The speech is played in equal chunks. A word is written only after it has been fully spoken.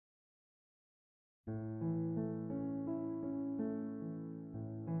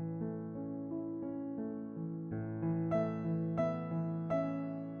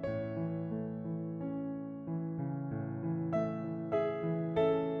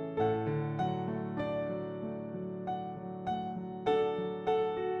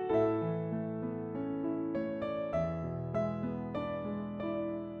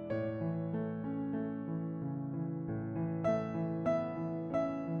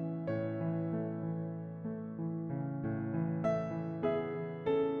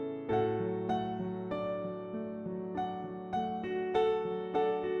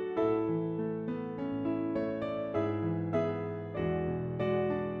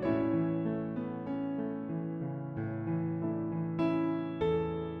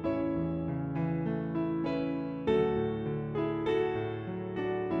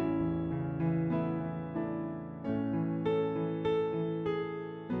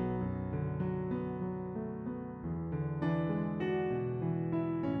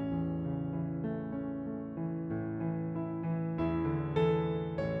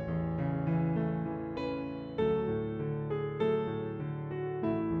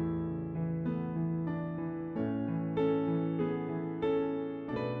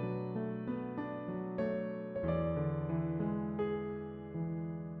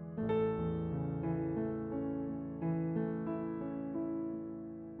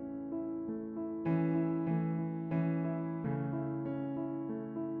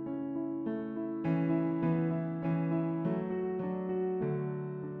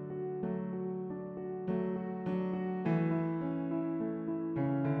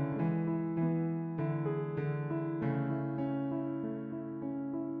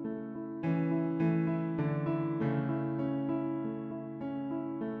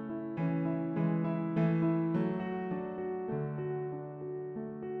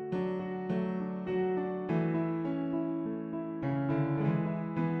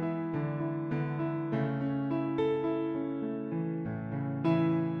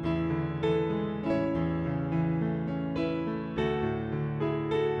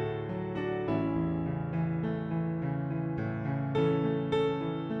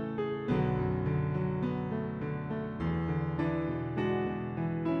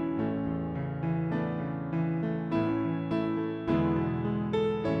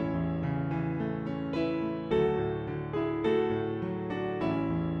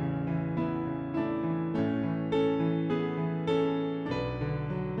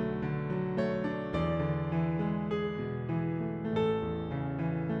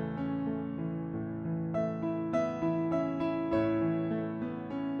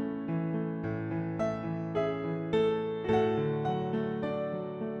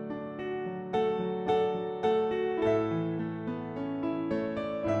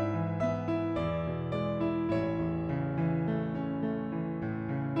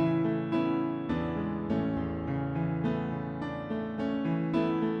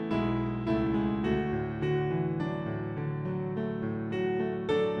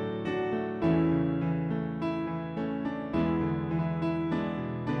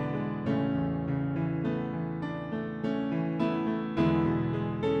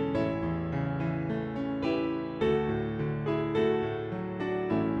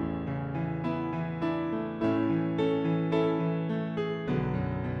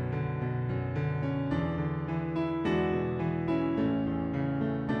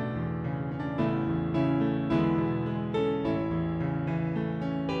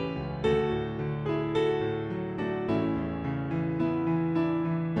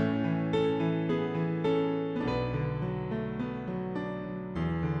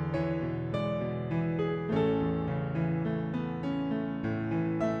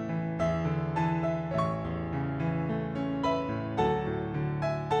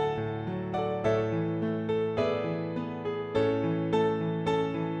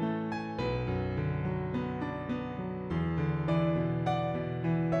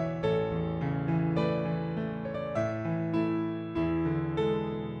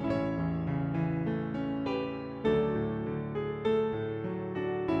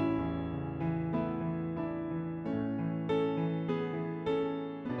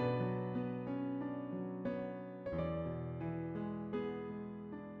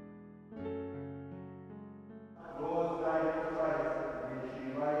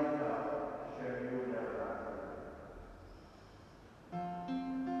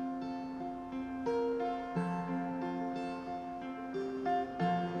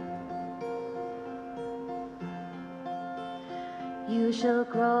You shall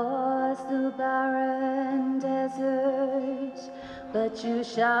cross the barren desert but you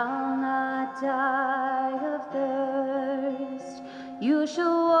shall not die of thirst. You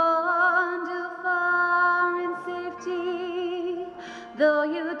shall wander far in safety, though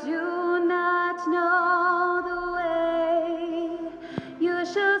you do not know the way. You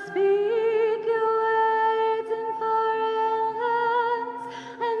shall speak your words in foreign lands,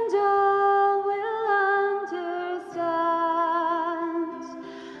 and all will understand.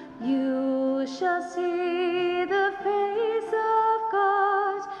 You shall see the face of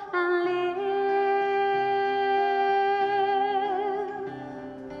God and live.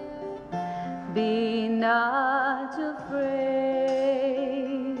 Be not afraid.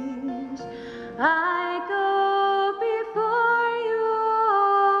 I go before you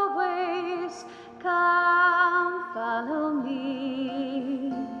always. Come, follow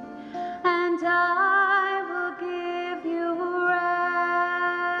me, and I will give you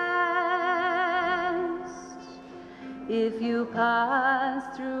rest. If you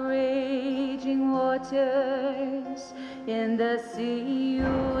pass through raging waters, in the sea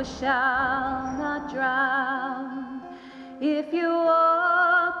you shall not drown. If you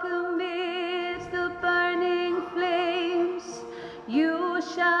walk amidst the burning flames, you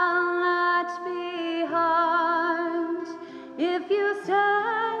shall not be harmed. If you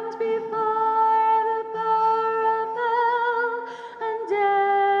stand before the power of hell, and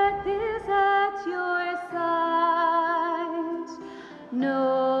death is at your side,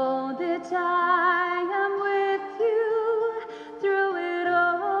 know that I am with you through it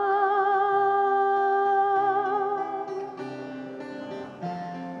all.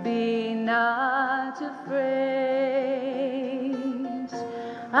 Be not afraid.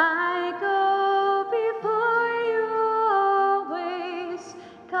 I go before you always.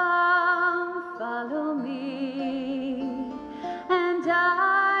 Come, follow me, and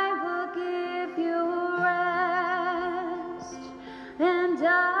I will give you rest, and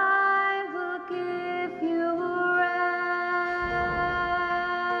I will give you rest.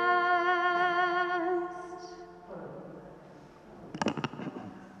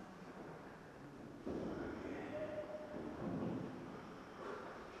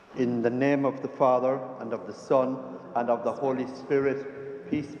 In the name of the Father, and of the Son, and of the Holy Spirit,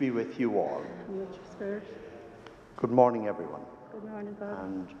 peace be with you all. And with your spirit. Good morning, everyone. Good morning, God.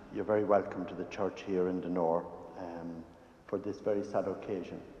 And you're very welcome to the church here in Donore for this very sad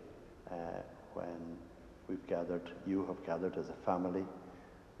occasion when we've gathered, you have gathered as a family,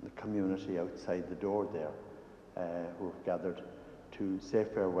 the community outside the door there, who have gathered to say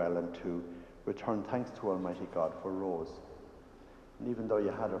farewell and to return thanks to Almighty God for Rose. And even though you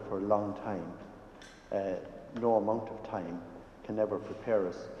had her for a long time, no amount of time can ever prepare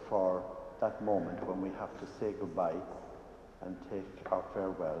us for that moment when we have to say goodbye and take our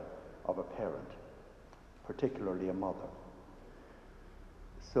farewell of a parent, particularly a mother.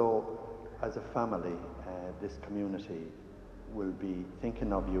 So, as a family, this community will be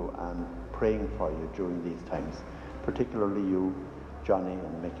thinking of you and praying for you during these times, particularly you, Johnny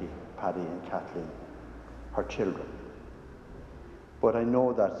and Mickey, Paddy and Kathleen, her children. But I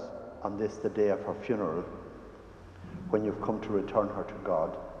know that on this, the day of her funeral, when you've come to return her to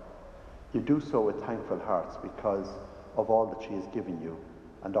God, you do so with thankful hearts because of all that she has given you,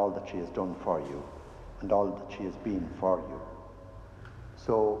 and all that she has done for you, and all that she has been for you.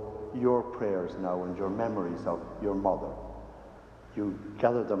 So your prayers now and your memories of your mother, you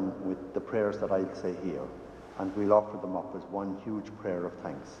gather them with the prayers that I'll say here, and we'll offer them up as one huge prayer of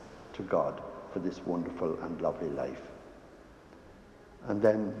thanks to God for this wonderful and lovely life. And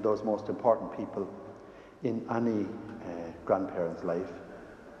then those most important people in any grandparent's life,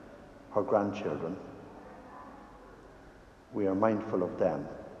 her grandchildren, we are mindful of them.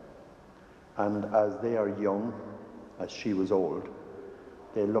 And as they are young, as she was old,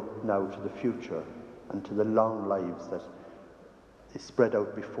 they look now to the future and to the long lives that is spread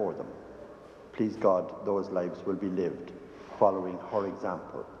out before them. Please God, those lives will be lived following her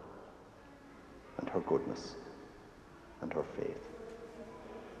example and her goodness and her faith.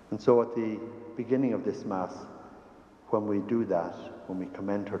 And so at the beginning of this Mass, when we do that, when we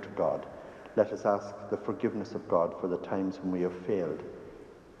commend her to God, let us ask the forgiveness of God for the times when we have failed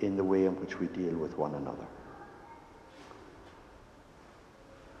in the way in which we deal with one another.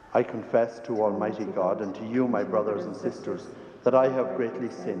 I confess to Almighty God and to you, my brothers and sisters, that I have greatly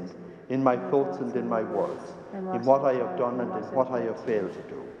sinned in my thoughts and in my words, in what I have done and in what I have failed to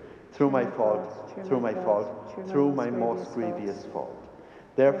do, through my fault, through my most grievous fault.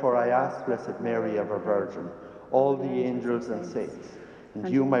 Therefore I ask Blessed Mary, ever Virgin, all the angels and saints, and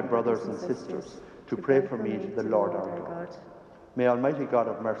you, my brothers and sisters, to pray for me to the Lord our God. May Almighty God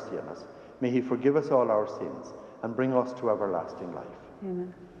have mercy on us. May he forgive us all our sins, and bring us to everlasting life.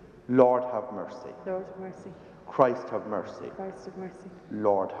 Amen. Lord, have mercy. Lord have mercy. Christ, have mercy. Christ have mercy.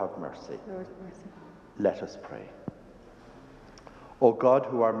 Lord, have mercy. Lord have mercy. Let us pray. O God,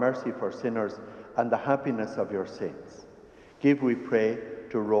 who are mercy for sinners and the happiness of your saints, give, we pray,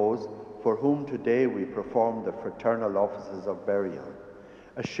 to Rose, for whom today we perform the fraternal offices of burial,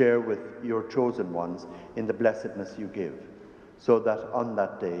 a share with your chosen ones in the blessedness you give, so that on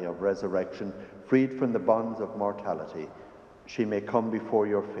that day of resurrection, freed from the bonds of mortality, she may come before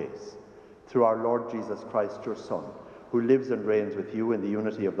your face. Through our Lord Jesus Christ, your Son, who lives and reigns with you in the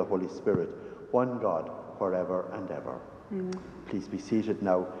unity of the Holy Spirit, one God, forever and ever. Amen. Please be seated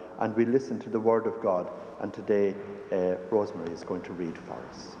now, and we listen to the Word of God, and today Rosemary is going to read for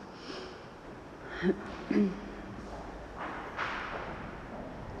us.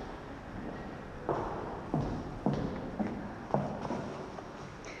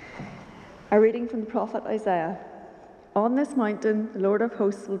 A reading from the prophet Isaiah. On this mountain the Lord of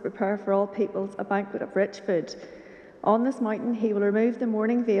hosts will prepare for all peoples a banquet of rich food. On this mountain he will remove the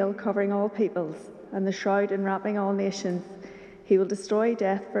mourning veil covering all peoples, and the shroud enwrapping all nations. He will destroy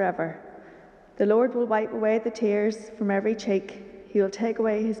death forever. The Lord will wipe away the tears from every cheek. He will take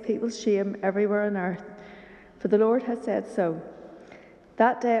away his people's shame everywhere on earth. For the Lord has said so.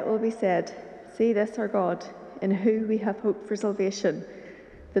 That day it will be said, see this our God, in whom we have hoped for salvation.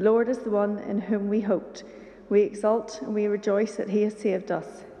 The Lord is the one in whom we hoped. We exult and we rejoice that he has saved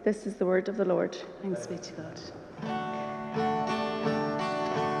us. This is the word of the Lord. Thanks be to God.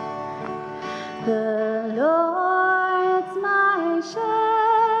 The Lord's my shepherd,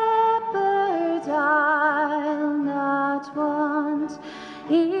 I'll not want.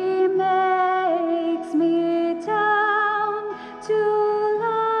 He makes me down to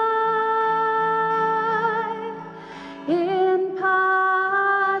lie in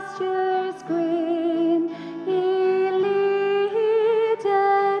pastures green. He leadeth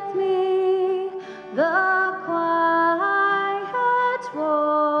me the quiet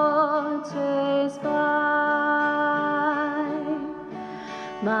waters by.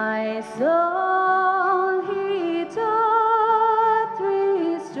 My soul he doth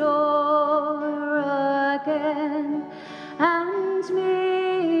restore again, and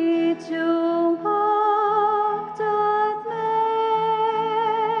me to walk doth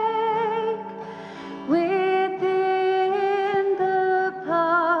make within the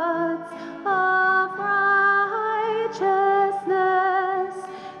paths of righteousness,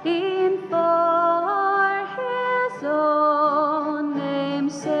 in for his own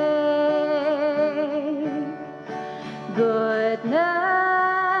name's sake.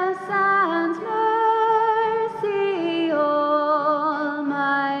 Goodness and mercy all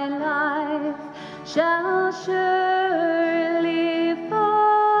my life shall surely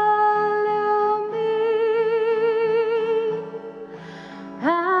follow me,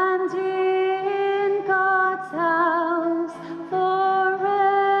 and in God's house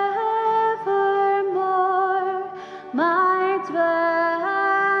forevermore my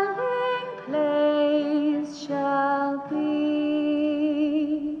dwelling place shall be.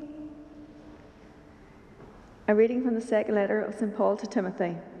 A reading from the second letter of St. Paul to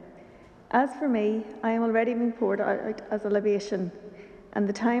Timothy. As for me, I am already being poured out as a libation, and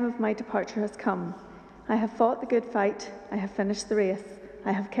the time of my departure has come. I have fought the good fight, I have finished the race,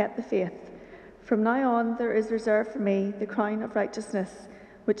 I have kept the faith. From now on there is reserved for me the crown of righteousness,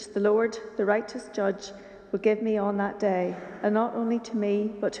 which the Lord, the righteous judge, will give me on that day, and not only to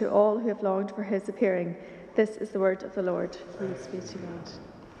me, but to all who have longed for his appearing. This is the word of the Lord. Thanks be to God.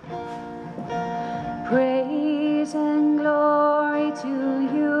 Praise and glory to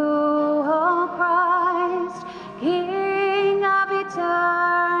you, O Christ, King of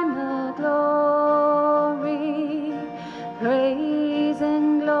eternal glory. Praise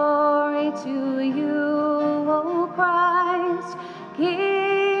and glory to you, O Christ,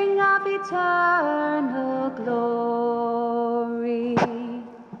 King of eternal glory.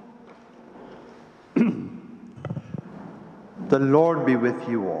 The Lord be with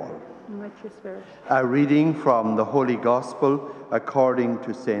you all. And with your spirit. A reading from the Holy Gospel according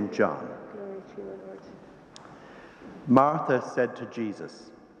to St. John. Glory to you, Lord. Martha said to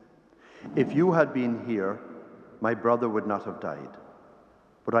Jesus, "If you had been here, my brother would not have died.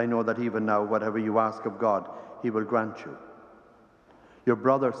 But I know that even now, whatever you ask of God, he will grant you." "Your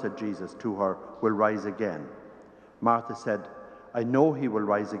brother," said Jesus to her, "will rise again." Martha said, "I know he will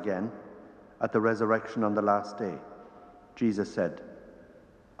rise again at the resurrection on the last day." Jesus said,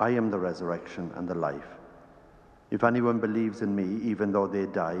 "I am the resurrection and the life. If anyone believes in me, even though they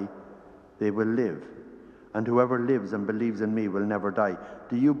die, they will live. And whoever lives and believes in me will never die.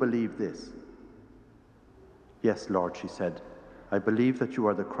 Do you believe this?" Yes, Lord, she said, I believe that you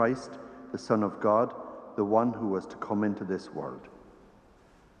are the Christ, the Son of God, the one who was to come into this world.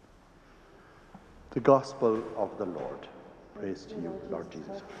 The Gospel of the Lord. Praise to you, Lord Jesus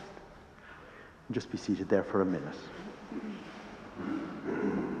Christ. Just be seated there for a minute.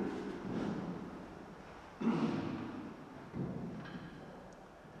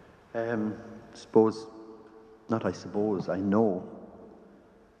 I know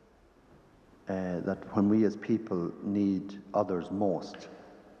that when we as people need others most,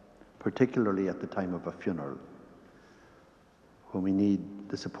 particularly at the time of a funeral, when we need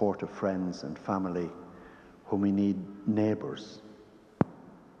the support of friends and family, when we need neighbours,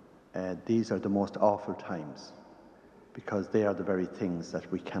 these are the most awful times, because they are the very things that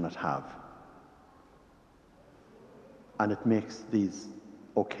we cannot have. And it makes these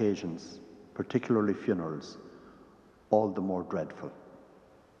occasions, particularly funerals, all the more dreadful.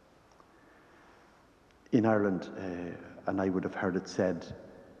 In Ireland, and I would have heard it said,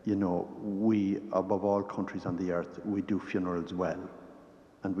 you know, we, above all countries on the earth, we do funerals well.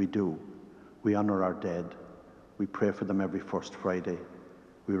 And we do. We honour our dead. We pray for them every first Friday.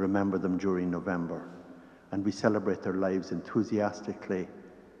 We remember them during November. And we celebrate their lives enthusiastically,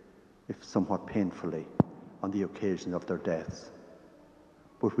 if somewhat painfully, on the occasion of their deaths.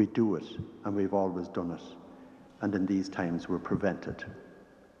 But we do it, and we've always done it. And in these times we're prevented.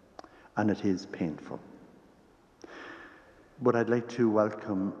 And it is painful. But I'd like to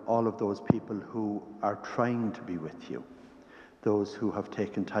welcome all of those people who are trying to be with you, those who have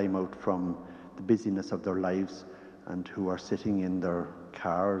taken time out from the busyness of their lives and who are sitting in their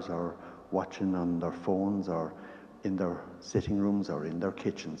cars or watching on their phones or in their sitting rooms or in their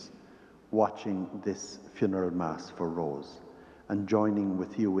kitchens, watching this funeral mass for Rose and joining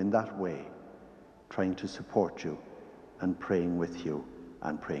with you in that way, trying to support you and praying with you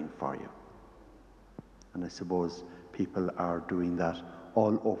and praying for you. And I suppose people are doing that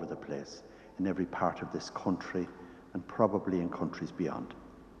all over the place, in every part of this country and probably in countries beyond.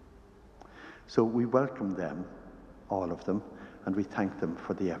 So we welcome them, all of them, and we thank them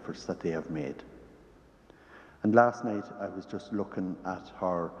for the efforts that they have made. And last night I was just looking at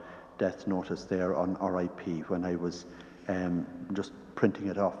her death notice there on RIP when I was just printing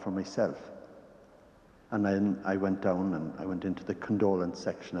it off for myself. And then I went down and I went into the condolence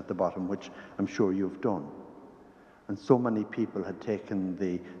section at the bottom, which I'm sure you've done. And so many people had taken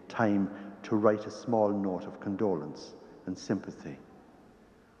the time to write a small note of condolence and sympathy.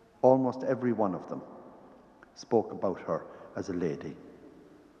 Almost every one of them spoke about her as a lady.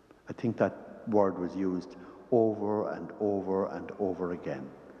 I think that word was used over and over and over again.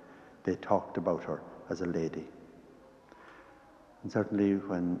 They talked about her as a lady. And certainly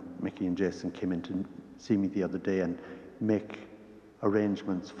when Mickey and Jason came in to see me the other day and make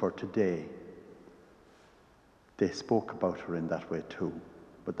arrangements for today, they spoke about her in that way too.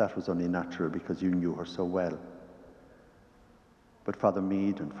 But that was only natural because you knew her so well. But Father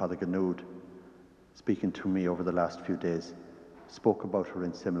Mead and Father Ganood, speaking to me over the last few days, spoke about her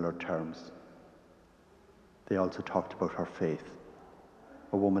in similar terms. They also talked about her faith,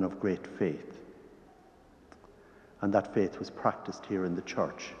 a woman of great faith. And that faith was practiced here in the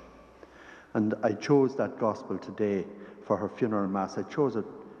church. And I chose that gospel today for her funeral mass. I chose it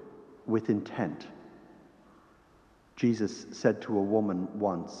with intent. Jesus said to a woman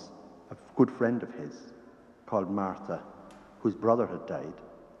once, a good friend of his, called Martha, whose brother had died,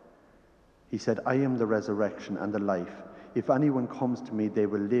 he said, I am the resurrection and the life. If anyone comes to me, they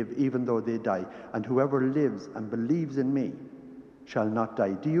will live even though they die. And whoever lives and believes in me shall not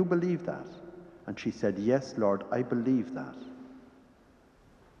die. Do you believe that? And she said, yes, Lord, I believe that.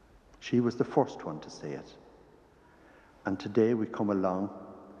 She was the first one to say it. And today we come along,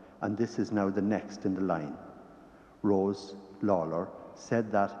 and this is now the next in the line. Rose Lawlor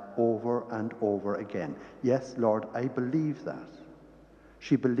said that over and over again. Yes, Lord, I believe that.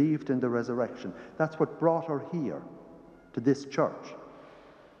 She believed in the resurrection. That's what brought her here, to this church.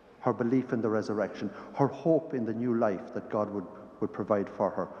 Her belief in the resurrection, her hope in the new life that God would provide for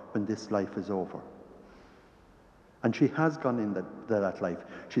her when this life is over. And she has gone into that life.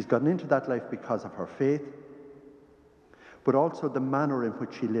 She's gotten into that life because of her faith, but also the manner in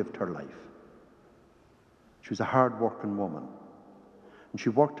which she lived her life. She was a hard-working woman. And she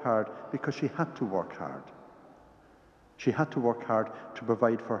worked hard because she had to work hard. She had to work hard to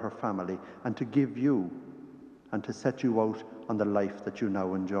provide for her family and to give you and to set you out on the life that you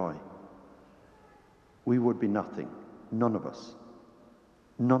now enjoy. We would be nothing, none of us,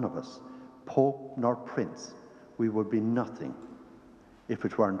 Pope nor Prince, we would be nothing if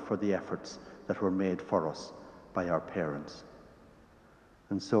it weren't for the efforts that were made for us by our parents.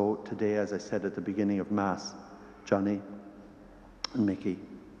 And so today, as I said at the beginning of Mass, Johnny and Mickey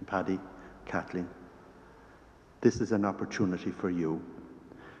and Paddy, Kathleen. This is an opportunity for you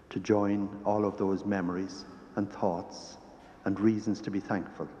to join all of those memories and thoughts and reasons to be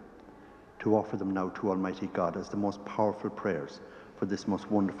thankful, to offer them now to Almighty God as the most powerful prayers for this most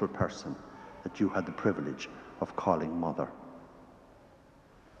wonderful person that you had the privilege of calling mother.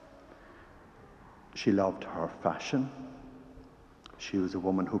 She loved her fashion. She was a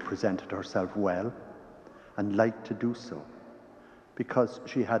woman who presented herself well and liked to do so because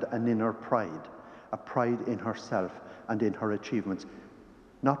she had an inner pride, a pride in herself and in her achievements.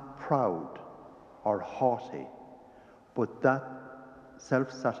 Not proud or haughty, but that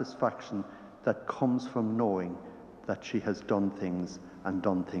self-satisfaction that comes from knowing that she has done things and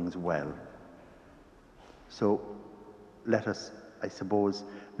done things well. So let us, I suppose,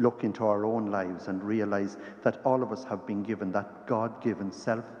 look into our own lives and realize that all of us have been given that God-given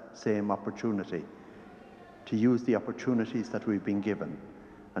self-same opportunity to use the opportunities that we've been given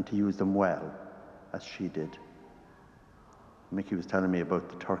and to use them well, as she did. Mickey was telling me about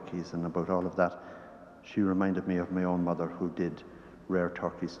the turkeys and about all of that. She reminded me of my own mother, who did rear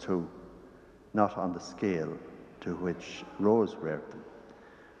turkeys too, not on the scale to which Rose reared them.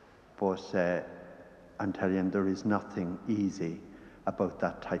 But I'm telling you, there is nothing easy about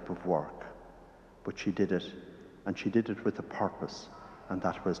that type of work. But she did it, and she did it with a purpose, and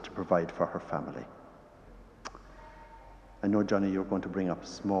that was to provide for her family. I know, Johnny, you're going to bring up a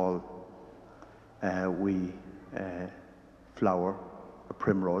small wee flower, a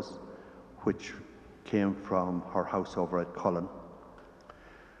primrose, which came from her house over at Cullen.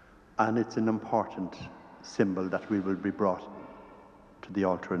 And it's an important symbol that we will be brought to the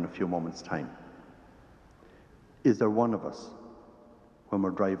altar in a few moments' time. Is there one of us, when we're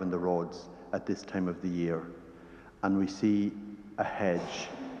driving the roads at this time of the year, and we see a hedge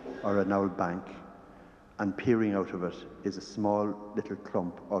or an old bank, and peering out of it is a small little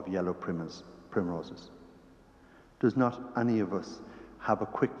clump of yellow primroses? Does not any of us have a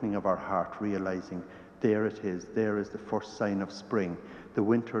quickening of our heart, realizing there it is, there is the first sign of spring. The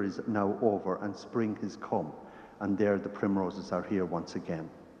winter is now over and spring has come, and there the primroses are here once again.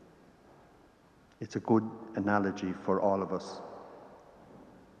 It's a good analogy for all of us.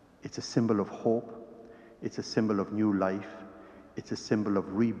 It's a symbol of hope. It's a symbol of new life. It's a symbol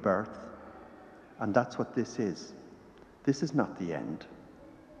of rebirth. And that's what this is. This is not the end.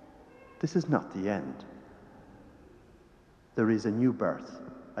 This is not the end. There is a new birth,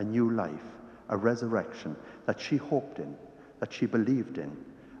 a new life, a resurrection that she hoped in, that she believed in,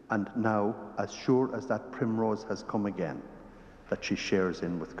 and now, as sure as that primrose has come again, that she shares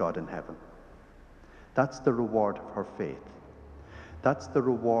in with God in heaven. That's the reward of her faith. That's the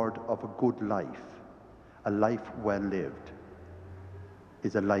reward of a good life. A life well lived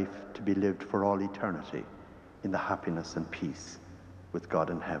is a life to be lived for all eternity in the happiness and peace with God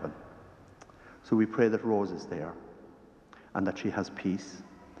in heaven. So we pray that Rose is there and that she has peace,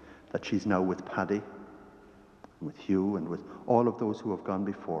 that she's now with Paddy, and with Hugh, and with all of those who have gone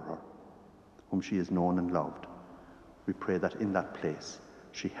before her, whom she has known and loved. We pray that in that place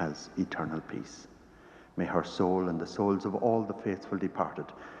she has eternal peace. May her soul and the souls of all the faithful departed,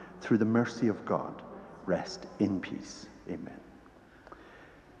 through the mercy of God, rest in peace. Amen.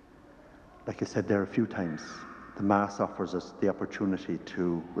 Like I said there a few times, the Mass offers us the opportunity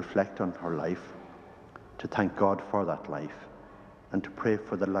to reflect on her life, to thank God for that life, and to pray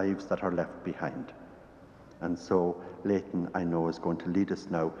for the lives that are left behind. And so Leighton, I know, is going to lead us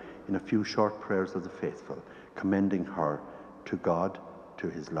now in a few short prayers of the faithful, commending her to God, to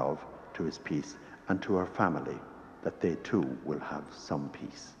his love, to his peace, and to her family, that they too will have some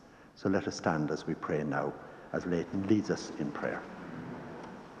peace. So let us stand as we pray now, as Leighton leads us in prayer.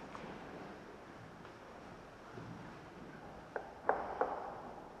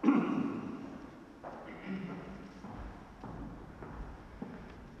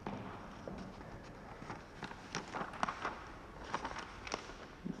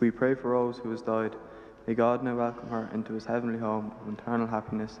 We pray for Rose, who has died. May God now welcome her into his heavenly home of eternal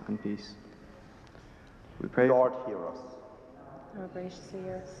happiness and peace. We pray, Lord, hear us. Our graciously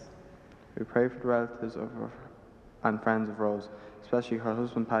hear us. We pray for the relatives of her and friends of Rose, especially her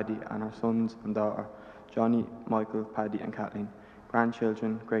husband Paddy and her sons and daughter, Johnny, Michael, Paddy and Kathleen,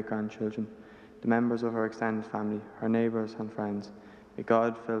 grandchildren, great-grandchildren, the members of her extended family, her neighbours and friends. May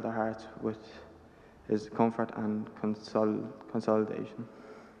God fill their hearts with his comfort and consolidation.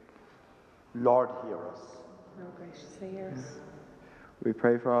 Lord, hear us. Our graciously hear us. We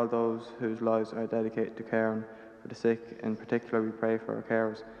pray for all those whose lives are dedicated to caring for the sick. In particular, we pray for our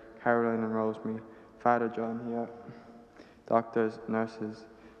carers, Caroline and Rosemary, Father John here, doctors, nurses,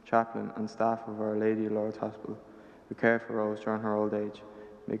 chaplain and staff of Our Lady of Lourdes Hospital, who cared for Rose during her old age.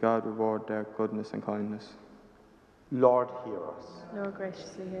 May God reward their goodness and kindness. Lord, hear us. Lord,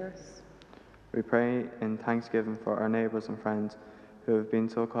 graciously hear us. We pray in thanksgiving for our neighbours and friends who have been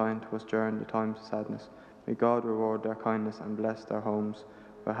so kind to us during the times of sadness. May God reward their kindness and bless their homes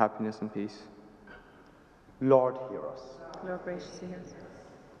with happiness and peace. Lord, hear us. Lord, graciously hear us.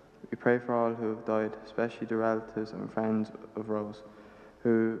 We pray for all who have died, especially the relatives and friends of Rose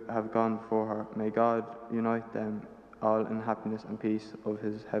who have gone before her. May God unite them all in happiness and peace of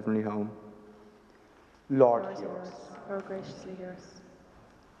his heavenly home. Lord, Lord, hear hear us. us. Lord, graciously hear us.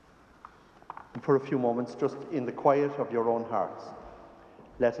 And for a few moments, just in the quiet of your own hearts,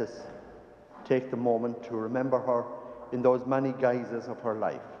 let us take the moment to remember her in those many guises of her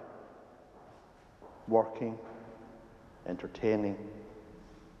life. Working, entertaining,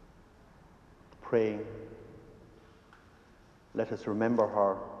 praying. Let us remember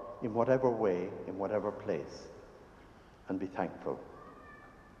her in whatever way, in whatever place, and be thankful.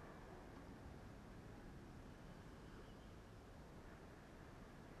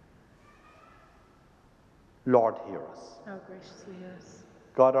 Lord, hear us. Lord, graciously hear us.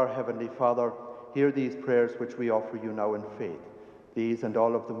 God, our Heavenly Father, hear these prayers which we offer you now in faith. These and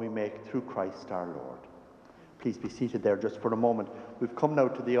all of them we make through Christ our Lord. Please be seated there just for a moment. We've come now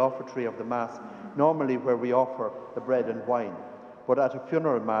to the offertory of the Mass, normally where we offer the bread and wine. But at a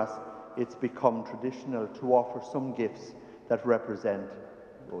funeral Mass, it's become traditional to offer some gifts that represent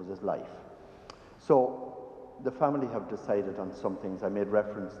Rose's life. So the family have decided on some things. I made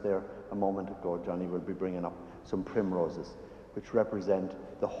reference there a moment ago. Johnny will be bringing up some primroses, which represent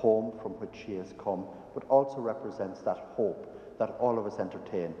the home from which she has come, but also represents that hope that all of us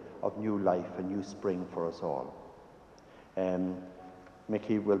entertain of new life, a new spring for us all.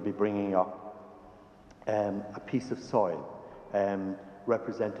 Mickey will be bringing up a piece of soil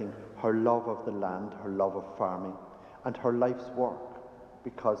representing her love of the land, her love of farming, and her life's work,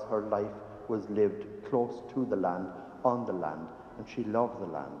 because her life was lived close to the land, on the land, and she loved the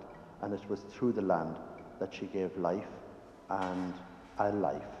land, and it was through the land that she gave life and a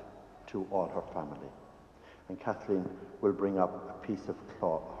life to all her family. And Kathleen will bring up a piece of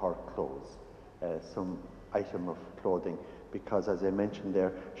her clothes, some item of clothing, because as I mentioned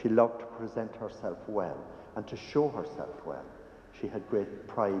there, she loved to present herself well and to show herself well. She had great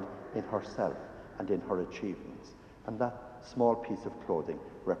pride in herself and in her achievements, and that small piece of clothing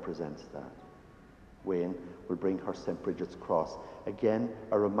represents that. Wayne will bring her St. Bridget's cross, again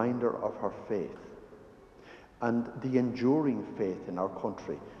a reminder of her faith and the enduring faith in our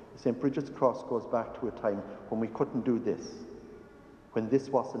country. St. Bridget's cross goes back to a time when we couldn't do this, when this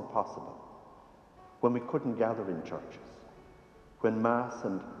wasn't possible, when we couldn't gather in churches, when Mass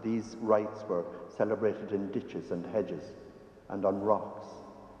and these rites were celebrated in ditches and hedges and on rocks,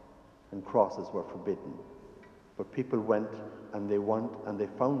 and crosses were forbidden. But people went and they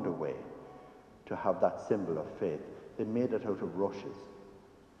found a way to have that symbol of faith. They made it out of rushes,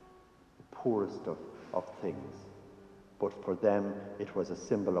 the poorest of things. But for them, it was a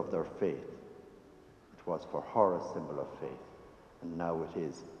symbol of their faith. It was for her a symbol of faith. And now it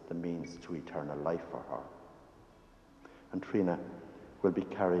is the means to eternal life for her. And Trina will be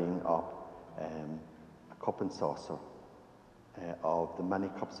carrying up a cup and saucer of the many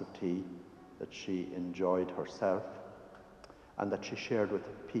cups of tea that she enjoyed herself and that she shared with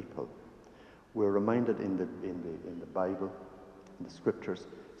people. We're reminded in the Bible, in the scriptures,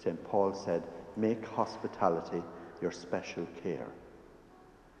 St. Paul said, make hospitality your special care.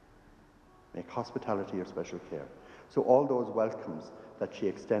 Make hospitality your special care. So all those welcomes that she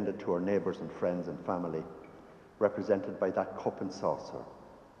extended to her neighbours and friends and family, represented by that cup and saucer,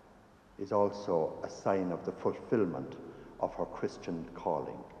 is also a sign of the fulfilment of her Christian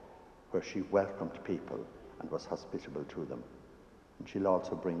calling, where she welcomed people and was hospitable to them. And she'll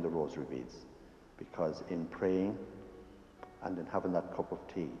also bring the rosary beads, because in praying and in having that cup of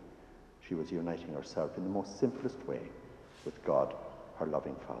tea, she was uniting herself in the most simplest way with God, her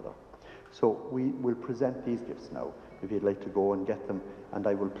loving Father. So we will present these gifts now, if you'd like to go and get them, and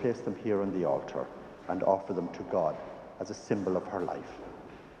I will place them here on the altar and offer them to God as a symbol of her life.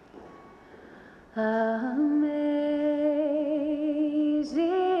 Amazing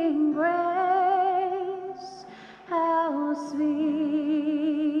grace, how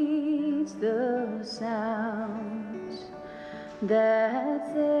sweet the sound that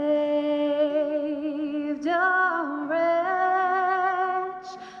saved a wretch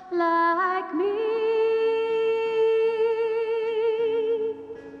like me.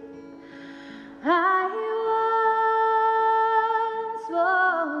 I once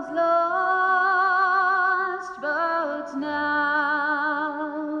was lost, but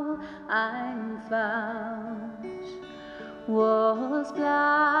now I'm found.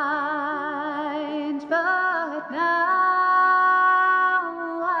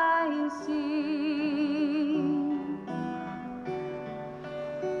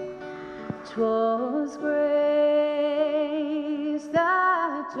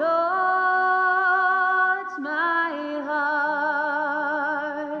 taught my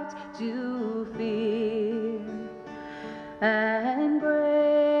heart to fear, and grace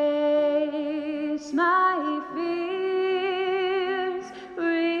my fears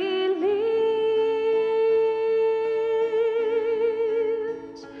relieved.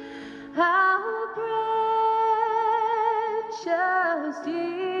 How precious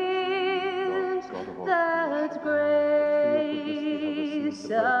did that grace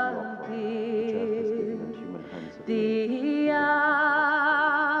appear the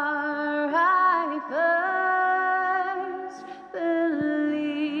hour I first believed.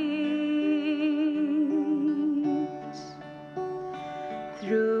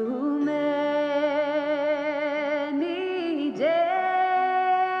 Through many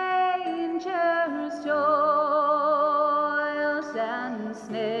dangers, toils, and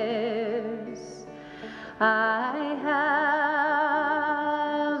snares, I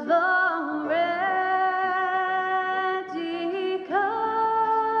have already come.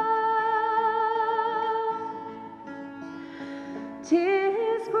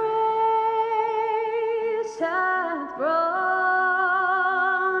 'Tis grace hath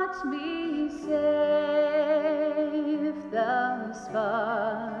brought me safe thus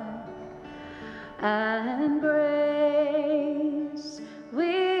far, and grace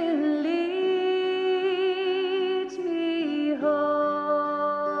will lead me home.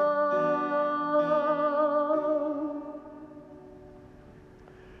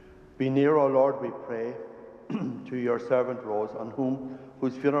 Be near, O Lord, we pray, to your servant Rose, on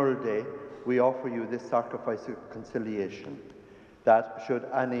whose funeral day we offer you this sacrifice of conciliation, that should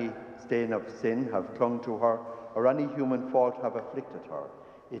any stain of sin have clung to her, or any human fault have afflicted her,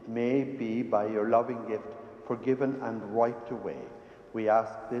 it may be by your loving gift forgiven and wiped away. We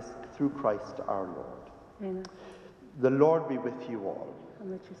ask this through Christ our Lord. Amen. The Lord be with you all.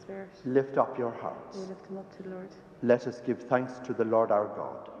 And with your spirit. Lift up your hearts. We lift them up to the Lord. Let us give thanks to the Lord our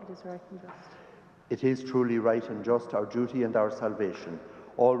God. It is right and just. It is truly right and just, our duty and our salvation,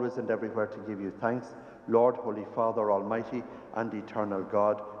 always and everywhere to give you thanks, Lord, Holy Father, Almighty and eternal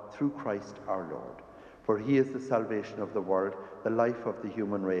God, through Christ our Lord. For he is the salvation of the world, the life of the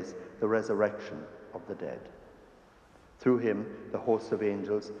human race, the resurrection of the dead. Through him, the hosts of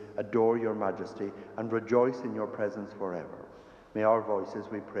angels adore your majesty and rejoice in your presence forever. May our voices,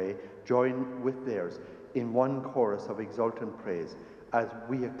 we pray, join with theirs in one chorus of exultant praise as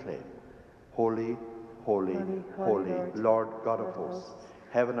we acclaim, Holy, holy, holy, Lord God of hosts.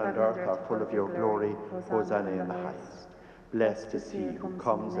 Heaven and earth are full of your glory. Hosanna in the highest. Blessed is he who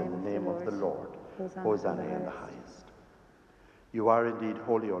comes in the name of the Lord. Hosanna in the highest. You are indeed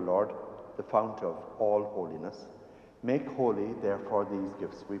holy, O Lord, the fount of all holiness. Make holy, therefore, these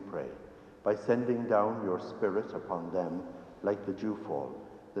gifts, we pray, by sending down your Spirit upon them like the dewfall,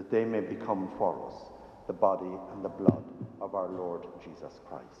 that they may become for us the body and the blood of our Lord Jesus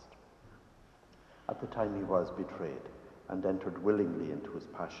Christ. At the time he was betrayed and entered willingly into his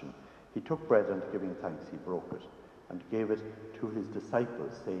passion, he took bread and, giving thanks, he broke it and gave it to his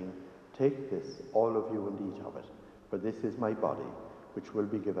disciples, saying, "Take this, all of you, and eat of it, for this is my body, which will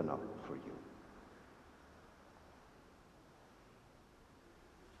be given up for you."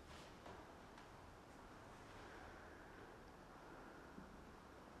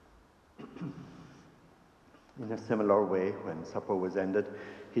 In a similar way, when supper was ended,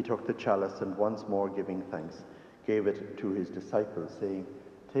 he took the chalice and, once more giving thanks, gave it to his disciples, saying,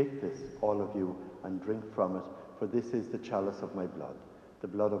 "Take this, all of you, and drink from it, for this is the chalice of my blood, the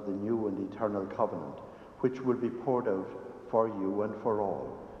blood of the new and eternal covenant, which will be poured out for you and for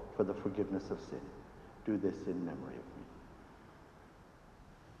all, for the forgiveness of sin. Do this in memory of me."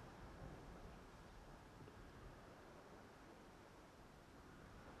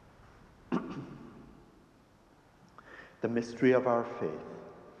 The mystery of our faith.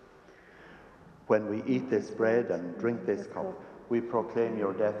 When we eat this bread and drink this cup, we proclaim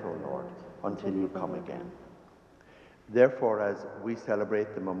your death, O Lord, until you come again. Therefore, as we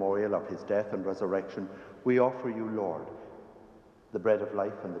celebrate the memorial of his death and resurrection, we offer you, Lord, the bread of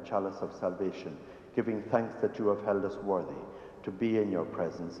life and the chalice of salvation, giving thanks that you have held us worthy to be in your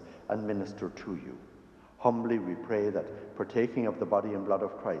presence and minister to you. Humbly we pray that, partaking of the body and blood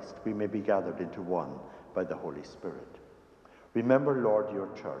of Christ, we may be gathered into one by the Holy Spirit. Remember, Lord, your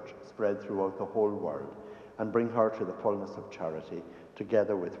church spread throughout the whole world, and bring her to the fullness of charity,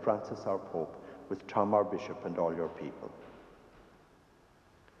 together with Francis our Pope, with Tom our Bishop, and all your people.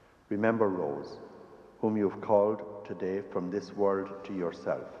 Remember Rose, whom you have called today from this world to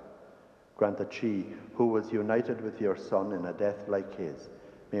yourself. Grant that she, who was united with your Son in a death like his,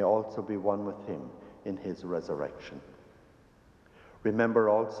 may also be one with him in his resurrection. Remember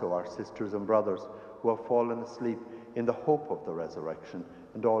also our sisters and brothers who have fallen asleep in the hope of the resurrection,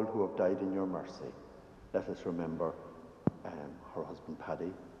 and all who have died in your mercy. Let us remember her husband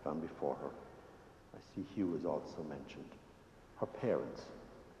Paddy, gone before her. I see Hugh is also mentioned. Her parents,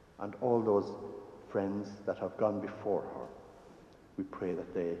 and all those friends that have gone before her. We pray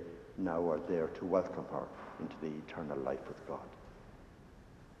that they now are there to welcome her into the eternal life with God.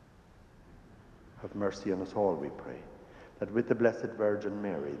 Have mercy on us all, we pray, that with the Blessed Virgin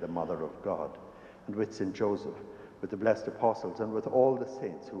Mary, the Mother of God, and with St. Joseph, with the blessed apostles, and with all the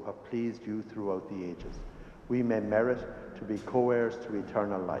saints who have pleased you throughout the ages, we may merit to be co-heirs to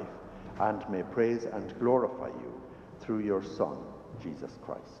eternal life, and may praise and glorify you through your Son, Jesus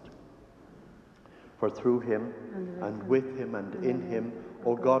Christ. For through him, and with him, and in him,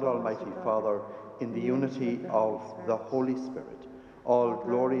 O God Almighty Father, in the unity of the Holy Spirit, all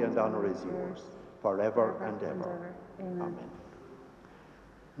glory and honour is yours, forever and ever. Amen.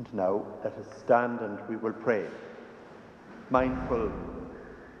 And now let us stand and we will pray, mindful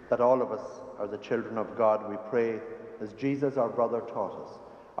that all of us are the children of God. We pray as Jesus our brother taught us,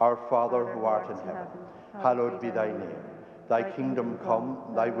 Our Father who art in heaven, hallowed be thy name. Thy kingdom come,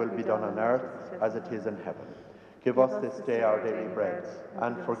 thy will be done on earth as it is in heaven. Give us this day our daily bread,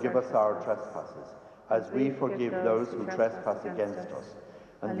 and forgive us our trespasses, as we forgive those who trespass against us.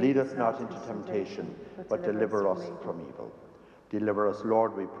 And lead us not into temptation, but deliver us from evil. Deliver us,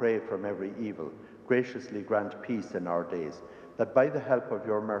 Lord, we pray, from every evil. Graciously grant peace in our days, that by the help of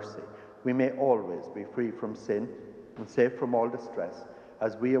your mercy we may always be free from sin and safe from all distress,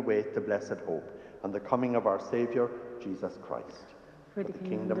 as we await the blessed hope and the coming of our Saviour, Jesus Christ. For the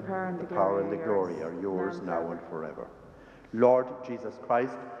kingdom, the power, and the glory are yours now and forever. Lord Jesus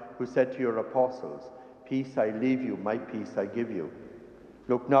Christ, who said to your apostles, Peace I leave you, my peace I give you,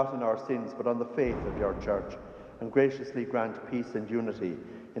 look not on our sins, but on the faith of your church, and graciously grant peace and unity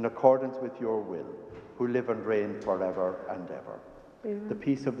in accordance with your will, who live and reign forever and ever. Amen. The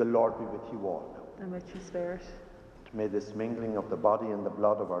peace of the Lord be with you all now. And with your spirit. And may this mingling of the body and the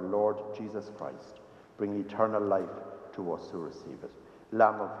blood of our Lord Jesus Christ bring eternal life to us who receive it.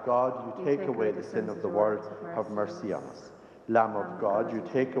 Lamb of God, you take away the sin of the world, have mercy on us. Lamb of God, you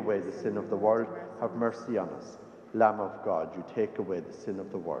take away the sin of the world, have mercy on us. Lamb of God, you take away the sin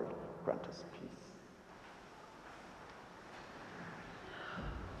of the world, grant us peace.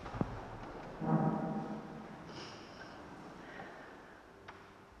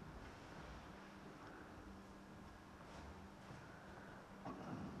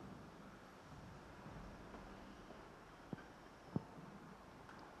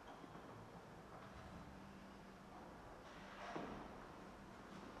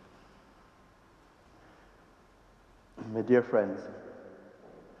 My dear friends,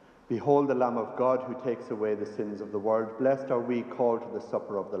 behold the Lamb of God who takes away the sins of the world. Blessed are we called to the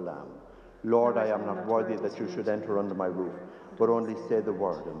supper of the Lamb. Lord, I am not worthy that you should enter under my roof, but only say the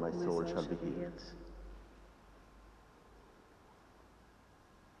word, and my soul shall be healed.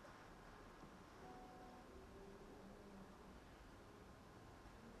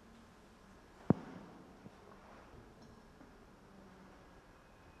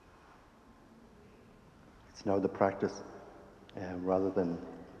 It's now the practice, rather than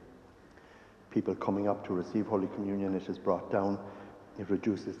people coming up to receive Holy Communion, it is brought down. It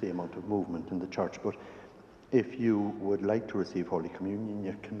reduces the amount of movement in the church. But if you would like to receive Holy Communion,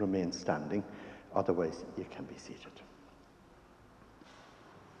 you can remain standing. Otherwise, you can be seated.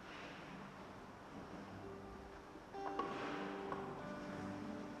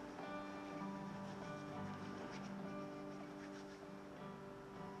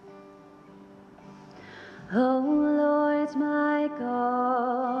 O Lord my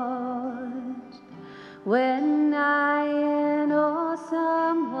God, when I in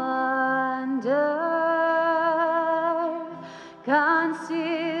awesome wonder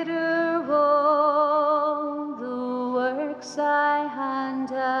consider all the works thy hand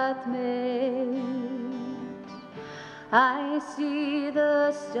hath made, I see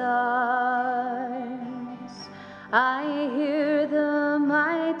the stars, I hear the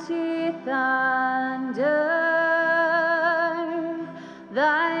mighty thunder,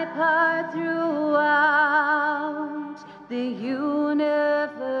 thy power throughout the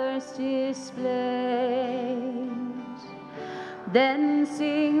universe displayed. Then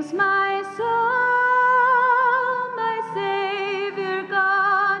sings my soul, my Saviour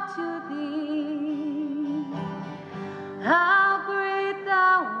God, to thee. How great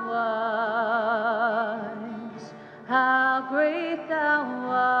thou art, how great thou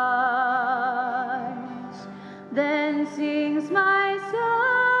art. Then sings my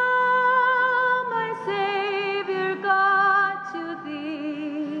soul, my Saviour God, to thee.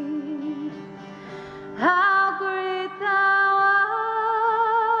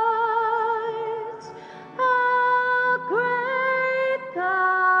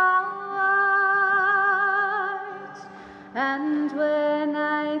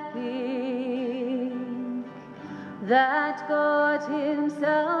 think that God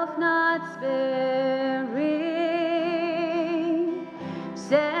himself not sparing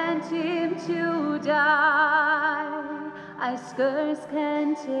sent him to die, I scarce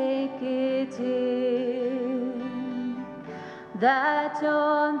can take it in, that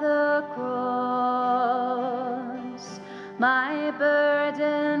on the cross my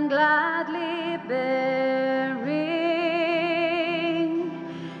burden gladly bearing,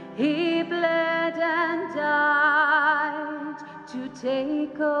 he bled and died to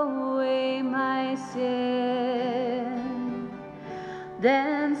take away my sin.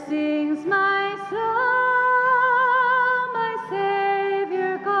 Then sings my soul, my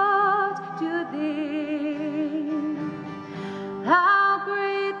Savior God, to thee. How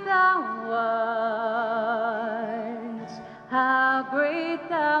great thou art, how great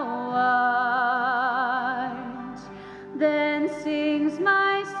thou art. Then sings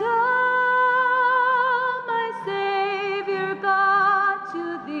my soul, my Savior God, to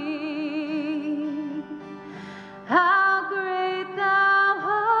thee. How great thou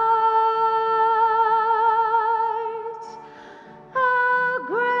art, how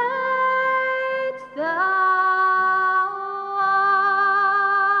great thou art.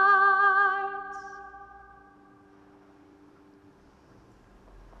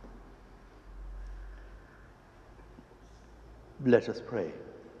 Let us pray.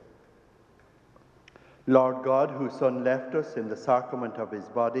 Lord God, whose Son left us in the sacrament of his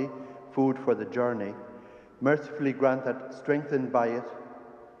body, food for the journey, mercifully grant that, strengthened by it,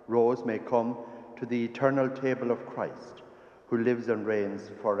 Rose may come to the eternal table of Christ, who lives and reigns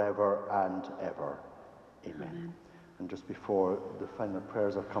forever and ever. Amen. And just before the final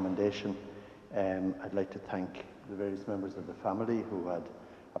prayers of commendation, I'd like to thank the various members of the family who had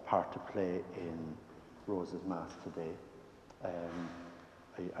a part to play in Rose's Mass today.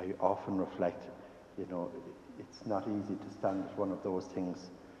 I often reflect, you know, it's not easy to stand at one of those things,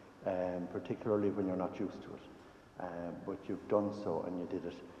 particularly when you're not used to it. But you've done so and you did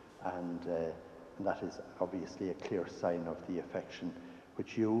it, and that is obviously a clear sign of the affection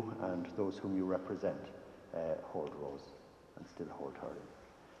which you and those whom you represent hold Rose and still hold her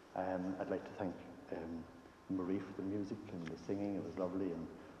in. I'd like to thank Marie for the music and the singing. It was lovely, and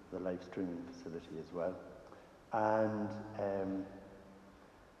the live streaming facility as well. And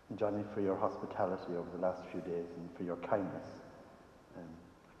Johnny, for your hospitality over the last few days and for your kindness.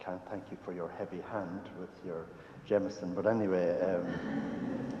 I can't thank you for your heavy hand with your Jameson, but anyway,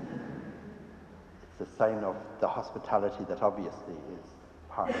 it's a sign of the hospitality that obviously is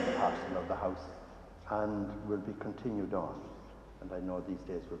part and parcel of the house and will be continued on. And I know these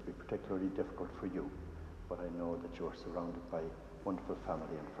days will be particularly difficult for you, but I know that you are surrounded by wonderful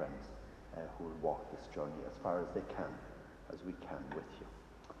family and friends who will walk this journey as far as they can, as we can with you.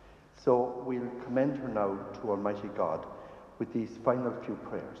 So we'll commend her now to Almighty God with these final few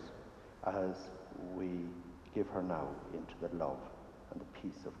prayers as we give her now into the love and the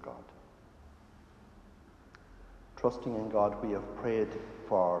peace of God. Trusting in God, we have prayed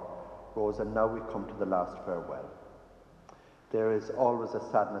for Rose, and now we come to the last farewell. There is always a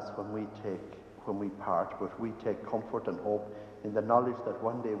sadness when we part, but we take comfort and hope in the knowledge that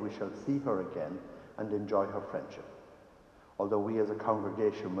one day we shall see her again and enjoy her friendship. Although we as a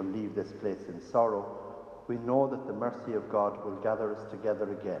congregation will leave this place in sorrow, we know that the mercy of God will gather us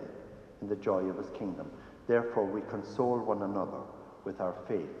together again in the joy of his kingdom. Therefore, we console one another with our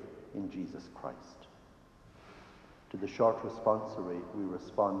faith in Jesus Christ. To the short responsory, we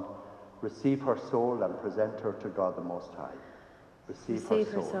respond, receive her soul and present her to God the Most High. Receive her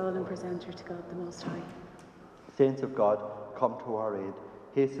soul and present her to God the Most High. Saints of God, come to our aid.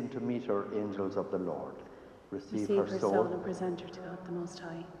 Hasten to meet her, angels of the Lord. Receive her soul and present her to God the Most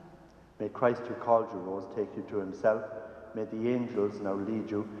High. May Christ who called you, Rose, take you to himself. May the angels now lead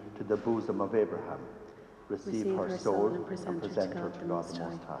you to the bosom of Abraham. Receive her soul and present her to God the Most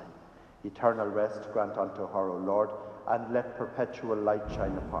High. Eternal rest grant unto her, O Lord, and let perpetual light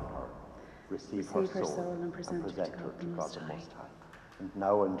shine upon her. Receive her soul and present her to God the Most High. And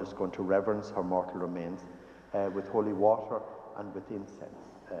now I'm just going to reverence her mortal remains with holy water and with incense.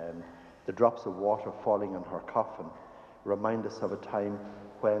 The drops of water falling on her coffin remind us of a time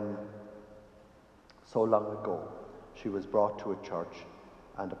when, so long ago, she was brought to a church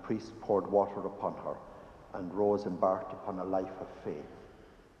and a priest poured water upon her, and Rose embarked upon a life of faith.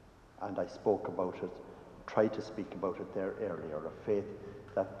 And I spoke about it, tried to speak about it there earlier, a faith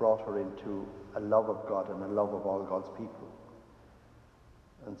that brought her into a love of God and a love of all God's people.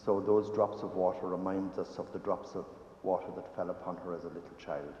 And so those drops of water remind us of the drops of water that fell upon her as a little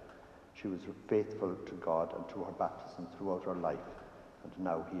child. She was faithful to God and to her baptism throughout her life, and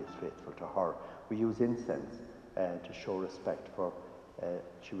now he is faithful to her. We use incense to show respect for,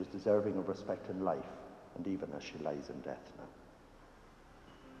 she was deserving of respect in life, and even as she lies in death now.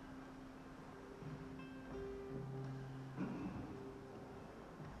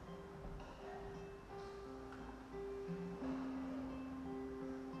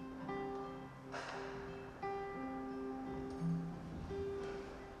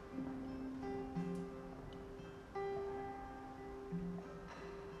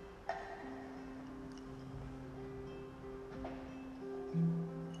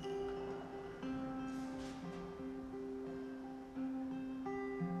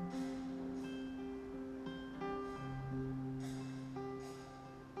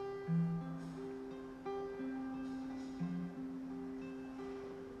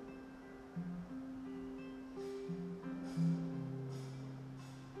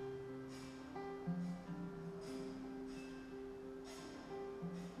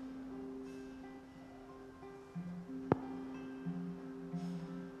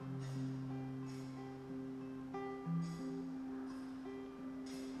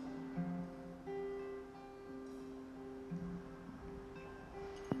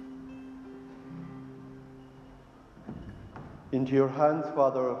 Into your hands,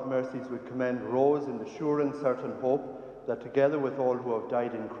 Father of mercies, we commend Rose in the sure and certain hope that together with all who have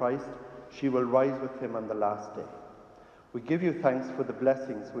died in Christ, she will rise with him on the last day. We give you thanks for the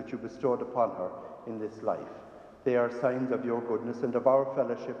blessings which you bestowed upon her in this life. They are signs of your goodness and of our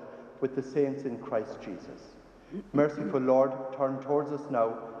fellowship with the saints in Christ Jesus. Merciful Lord, turn towards us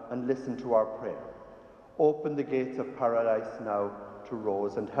now and listen to our prayer. Open the gates of paradise now to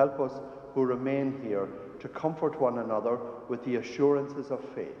Rose and help us who remain here to comfort one another with the assurances of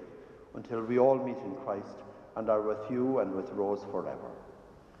faith until we all meet in Christ and are with you and with Rose forever.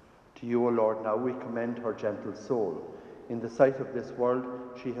 To you, O Lord, now we commend her gentle soul. In the sight of this world,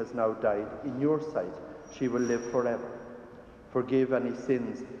 she has now died. In your sight, she will live forever. Forgive any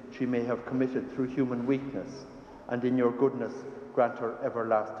sins she may have committed through human weakness, and in your goodness, grant her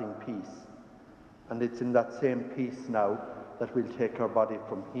everlasting peace. And it's in that same peace now that we'll take her body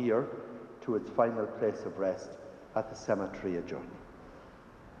from here to its final place of rest at the cemetery adjoining.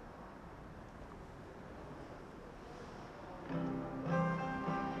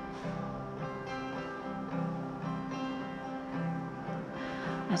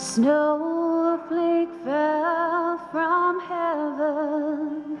 A snowflake fell from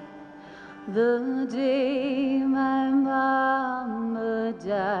heaven the day my mama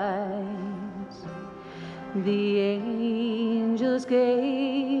died. The angels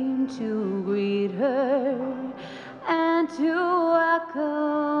came to greet her and to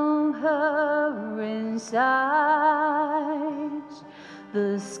welcome her inside.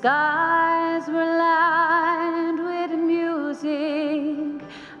 The skies were lined with music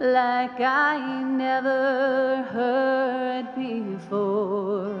like I never heard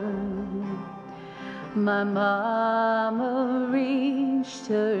before. My mama reached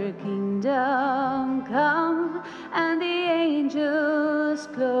her kingdom come, and the angels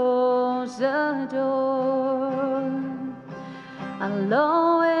closed the door. I'll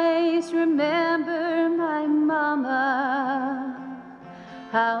always remember my mama,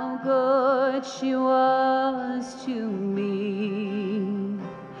 how good she was to me.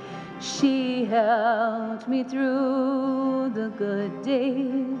 She helped me through the good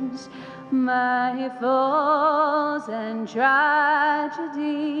days, my falls and tragedies.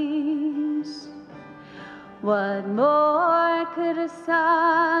 What more could a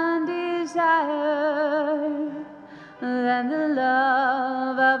son desire than the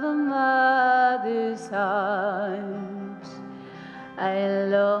love of a mother's heart? I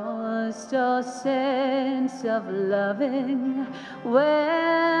lost all sense of loving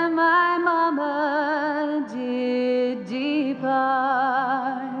when my mama did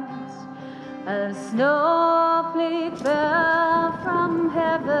depart. A snowflake fell from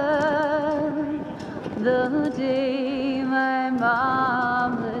heaven the day my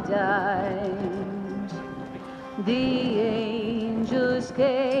mama died. The angels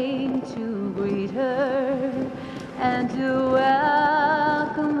came to greet her and to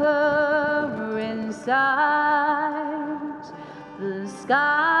welcome her inside. The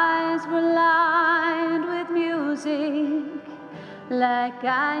skies were lined with music like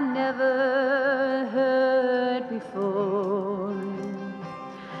I never heard before.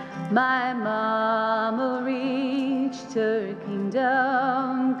 My mama reached her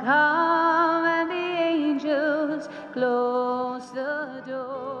kingdom come,